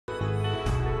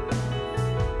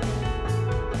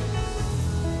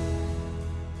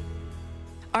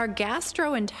Our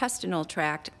gastrointestinal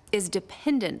tract is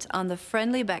dependent on the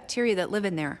friendly bacteria that live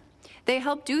in there. They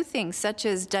help do things such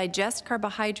as digest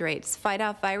carbohydrates, fight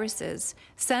off viruses,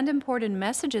 send important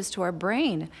messages to our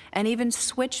brain, and even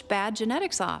switch bad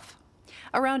genetics off.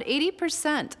 Around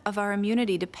 80% of our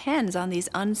immunity depends on these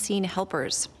unseen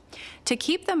helpers. To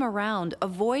keep them around,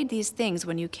 avoid these things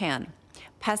when you can: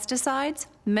 pesticides,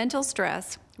 mental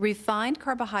stress, refined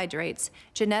carbohydrates,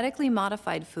 genetically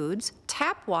modified foods,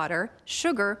 tap water,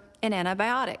 sugar, and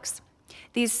antibiotics.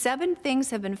 These 7 things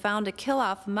have been found to kill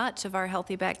off much of our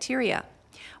healthy bacteria.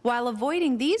 While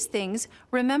avoiding these things,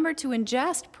 remember to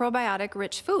ingest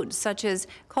probiotic-rich foods such as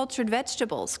cultured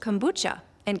vegetables, kombucha,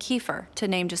 and kefir, to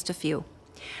name just a few.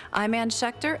 I'm Ann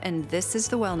Schechter, and this is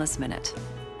the Wellness Minute.